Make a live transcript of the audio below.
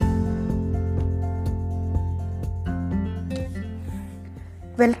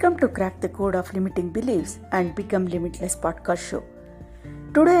Welcome to Crack the Code of Limiting Beliefs and Become Limitless podcast show.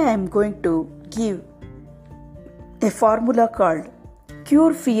 Today I am going to give a formula called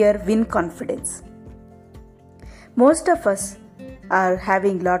Cure Fear, Win Confidence. Most of us are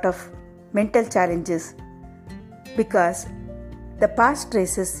having lot of mental challenges because the past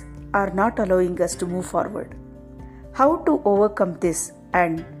races are not allowing us to move forward. How to overcome this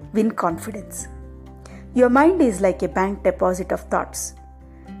and win confidence? Your mind is like a bank deposit of thoughts.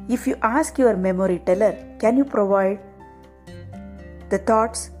 If you ask your memory teller, can you provide the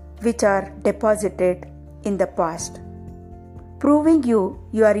thoughts which are deposited in the past, proving you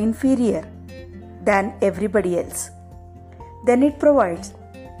are inferior than everybody else? Then it provides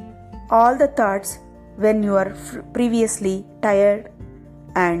all the thoughts when you are previously tired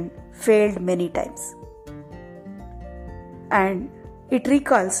and failed many times. And it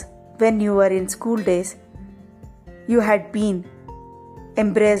recalls when you were in school days, you had been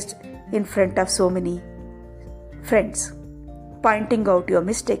embraced in front of so many friends, pointing out your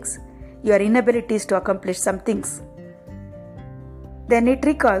mistakes, your inabilities to accomplish some things. Then it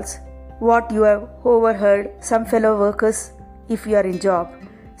recalls what you have overheard some fellow workers, if you are in job,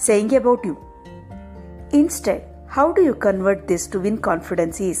 saying about you. Instead, how do you convert this to win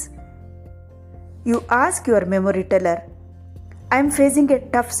confidence is, you ask your memory teller, I am facing a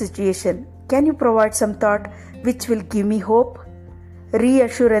tough situation. Can you provide some thought which will give me hope,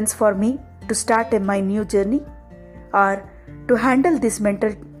 reassurance for me to start my new journey or to handle these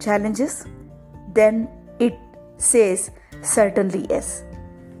mental challenges? Then it says certainly yes.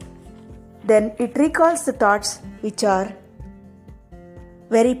 Then it recalls the thoughts which are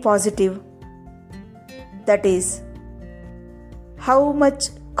very positive, that is, how much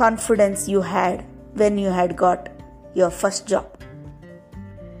confidence you had when you had got your first job,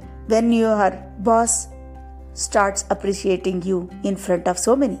 when your boss starts appreciating you in front of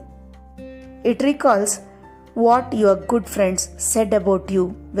so many. It recalls what your good friends said about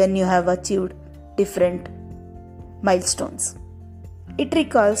you when you have achieved different milestones. It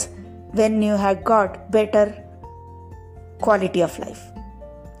recalls when you have got better quality of life.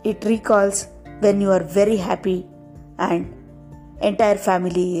 It recalls when you are very happy and entire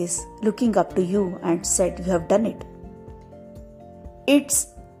family is looking up to you and said you have done it. It's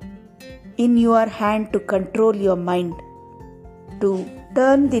in your hand to control your mind, to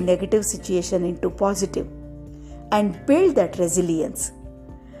turn the negative situation into positive and build that resilience.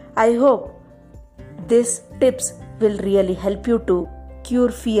 I hope these tips will really help you to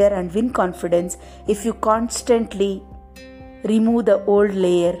cure fear and win confidence if you constantly remove the old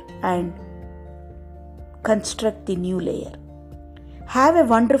layer and construct the new layer. Have a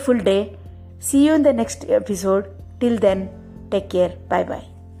wonderful day. See you in the next episode. Till then, take care. Bye bye.